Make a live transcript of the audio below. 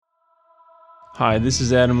Hi, this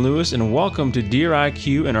is Adam Lewis, and welcome to Deer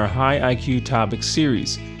IQ and our High IQ Topic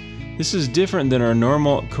series. This is different than our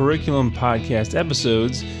normal curriculum podcast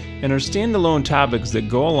episodes and our standalone topics that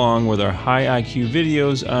go along with our High IQ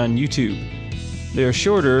videos on YouTube. They are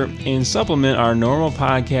shorter and supplement our normal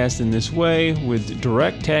podcast in this way with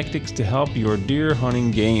direct tactics to help your deer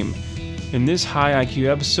hunting game. In this High IQ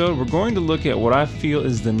episode, we're going to look at what I feel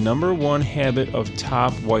is the number one habit of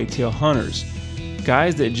top whitetail hunters.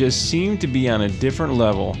 Guys that just seem to be on a different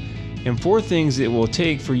level, and 4 things it will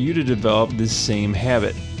take for you to develop this same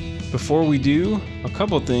habit. Before we do, a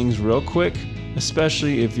couple things real quick,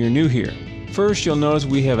 especially if you're new here. First, you'll notice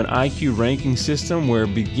we have an IQ ranking system where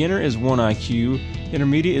beginner is 1 IQ,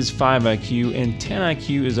 intermediate is 5 IQ, and 10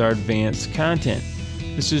 IQ is our advanced content.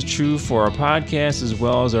 This is true for our podcast as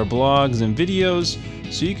well as our blogs and videos,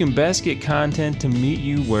 so you can best get content to meet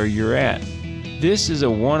you where you're at. This is a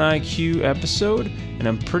 1 IQ episode, and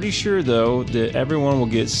I'm pretty sure though that everyone will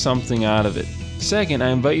get something out of it. Second, I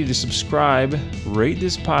invite you to subscribe, rate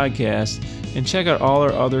this podcast, and check out all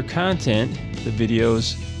our other content, the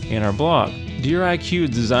videos, and our blog. Deer IQ is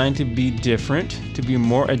designed to be different, to be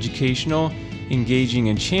more educational, engaging,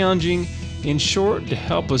 and challenging. In short, to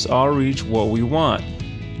help us all reach what we want,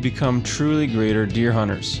 to become truly greater deer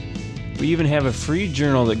hunters. We even have a free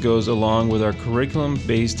journal that goes along with our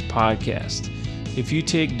curriculum-based podcast. If you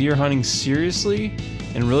take deer hunting seriously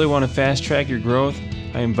and really want to fast track your growth,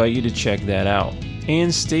 I invite you to check that out.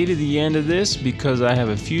 And stay to the end of this because I have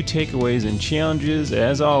a few takeaways and challenges,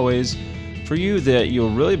 as always, for you that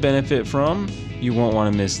you'll really benefit from. You won't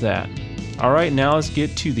want to miss that. Alright, now let's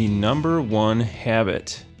get to the number 1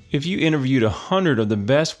 habit. If you interviewed 100 of the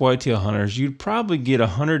best whitetail hunters, you'd probably get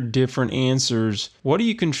 100 different answers. What do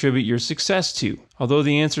you contribute your success to? Although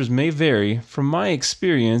the answers may vary, from my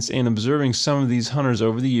experience and observing some of these hunters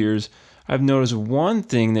over the years, I've noticed one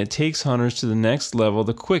thing that takes hunters to the next level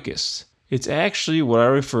the quickest. It's actually what I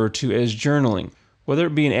refer to as journaling. Whether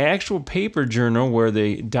it be an actual paper journal where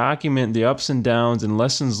they document the ups and downs and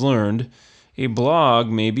lessons learned, a blog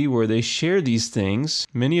maybe where they share these things,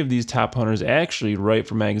 many of these top hunters actually write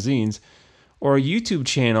for magazines, or a YouTube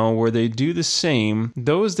channel where they do the same,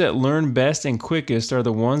 those that learn best and quickest are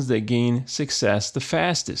the ones that gain success the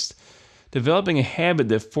fastest. Developing a habit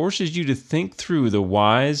that forces you to think through the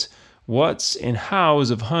whys, whats, and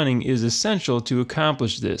hows of hunting is essential to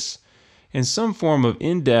accomplish this. And some form of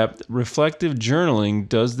in-depth, reflective journaling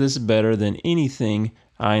does this better than anything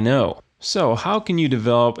I know. So, how can you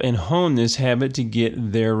develop and hone this habit to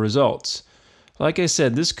get their results? Like I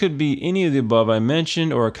said, this could be any of the above I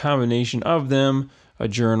mentioned or a combination of them, a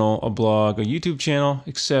journal, a blog, a YouTube channel,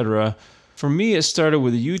 etc. For me, it started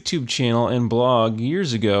with a YouTube channel and blog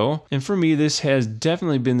years ago, and for me, this has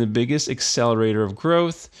definitely been the biggest accelerator of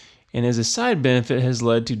growth, and as a side benefit has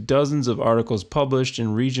led to dozens of articles published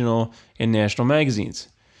in regional and national magazines.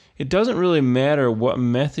 It doesn't really matter what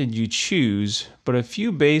method you choose, but a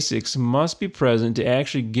few basics must be present to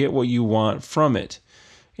actually get what you want from it.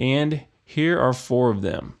 And here are 4 of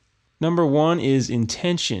them. Number 1 is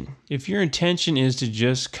intention. If your intention is to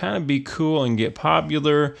just kind of be cool and get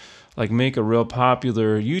popular, like make a real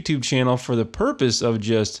popular YouTube channel for the purpose of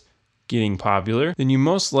just getting popular, then you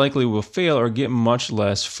most likely will fail or get much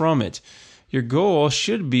less from it. Your goal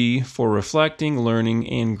should be for reflecting, learning,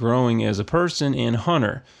 and growing as a person and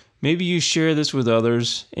hunter. Maybe you share this with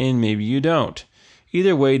others, and maybe you don't.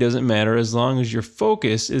 Either way doesn't matter as long as your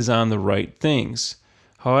focus is on the right things.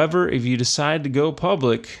 However, if you decide to go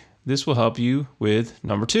public, this will help you with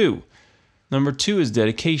number 2. Number 2 is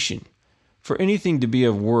dedication. For anything to be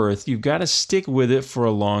of worth, you've got to stick with it for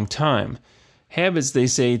a long time. Habits, they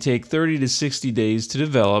say, take 30 to 60 days to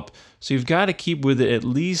develop, so you've got to keep with it at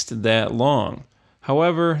least that long.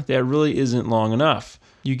 However, that really isn't long enough.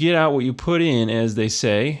 You get out what you put in, as they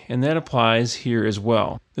say, and that applies here as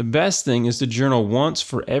well. The best thing is to journal once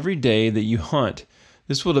for every day that you hunt.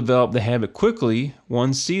 This will develop the habit quickly,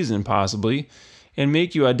 1 season possibly, and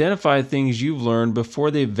make you identify things you've learned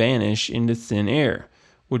before they vanish into thin air,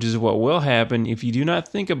 which is what will happen if you do not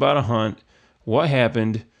think about a hunt, what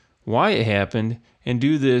happened, why it happened, and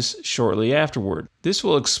do this shortly afterward. This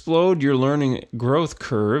will explode your learning growth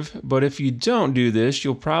curve, but if you don't do this,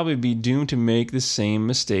 you'll probably be doomed to make the same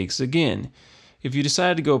mistakes again. If you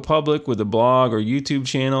decide to go public with a blog or YouTube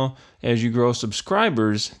channel, as you grow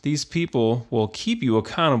subscribers, these people will keep you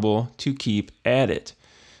accountable to keep at it.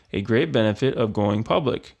 A great benefit of going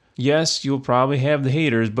public. Yes, you'll probably have the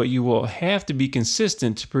haters, but you will have to be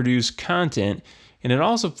consistent to produce content, and it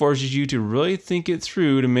also forces you to really think it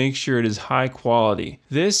through to make sure it is high quality.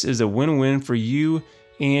 This is a win-win for you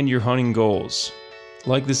and your hunting goals.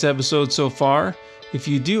 Like this episode so far? If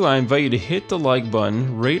you do, I invite you to hit the like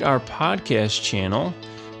button, rate our podcast channel,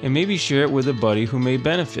 and maybe share it with a buddy who may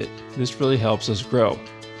benefit. This really helps us grow.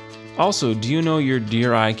 Also, do you know your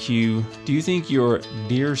deer IQ? Do you think you're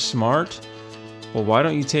deer smart? Well, why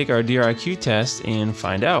don't you take our deer IQ test and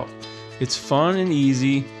find out? It's fun and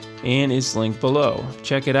easy, and it's linked below.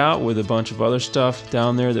 Check it out with a bunch of other stuff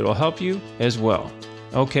down there that will help you as well.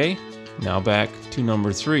 Okay, now back to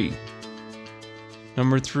number 3.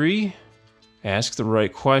 Number 3, ask the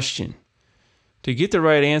right question. To get the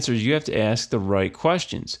right answers, you have to ask the right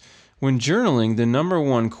questions. When journaling, the number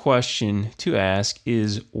one question to ask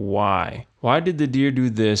is why. Why did the deer do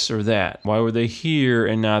this or that? Why were they here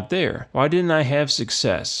and not there? Why didn't I have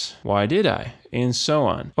success? Why did I? And so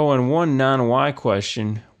on. Oh, and one non-why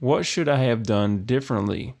question, what should I have done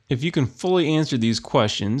differently? If you can fully answer these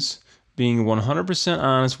questions, being 100%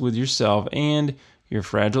 honest with yourself and your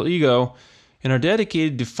fragile ego, and are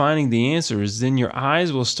dedicated to finding the answers, then your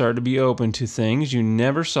eyes will start to be open to things you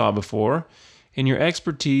never saw before, and your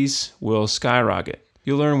expertise will skyrocket.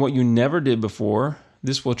 You'll learn what you never did before.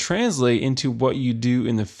 This will translate into what you do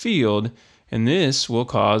in the field, and this will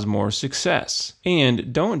cause more success.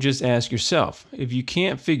 And don't just ask yourself. If you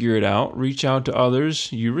can't figure it out, reach out to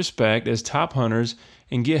others you respect as top hunters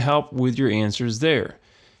and get help with your answers there.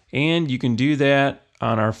 And you can do that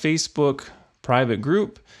on our Facebook private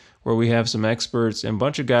group, where we have some experts and a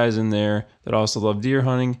bunch of guys in there that also love deer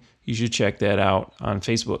hunting. You should check that out on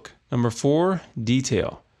Facebook. Number 4,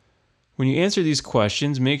 detail. When you answer these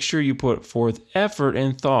questions, make sure you put forth effort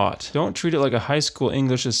and thought. Don't treat it like a high school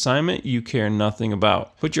English assignment you care nothing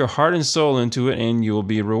about. Put your heart and soul into it and you will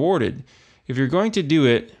be rewarded. If you're going to do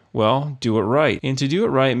it, well, do it right. And to do it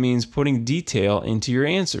right means putting detail into your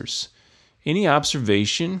answers. Any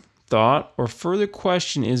observation, thought, or further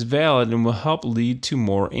question is valid and will help lead to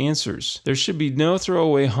more answers. There should be no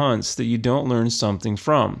throwaway hunts that you don't learn something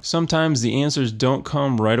from. Sometimes the answers don't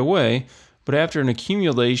come right away, but after an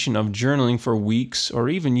accumulation of journaling for weeks or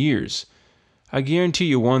even years. I guarantee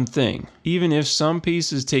you one thing, even if some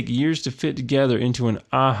pieces take years to fit together into an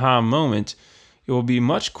aha moment, it will be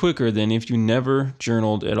much quicker than if you never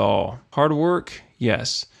journaled at all. Hard work?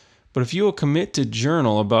 Yes. But if you will commit to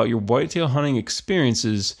journal about your whitetail hunting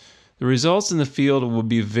experiences, the results in the field will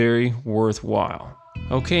be very worthwhile.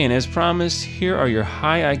 Okay, and as promised, here are your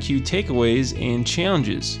high IQ takeaways and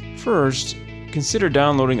challenges. First, consider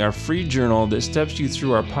downloading our free journal that steps you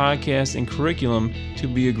through our podcast and curriculum to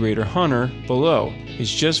be a greater hunter below.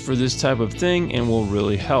 It's just for this type of thing and will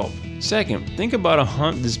really help. Second, think about a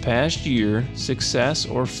hunt this past year, success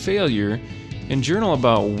or failure, and journal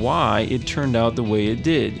about why it turned out the way it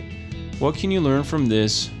did. What can you learn from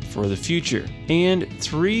this for the future? And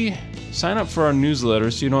 3, sign up for our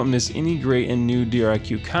newsletter so you don't miss any great and new Deer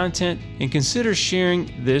IQ content, and consider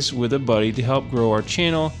sharing this with a buddy to help grow our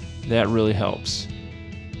channel. That really helps.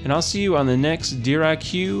 And I'll see you on the next Deer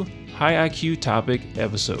IQ High IQ Topic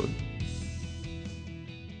episode.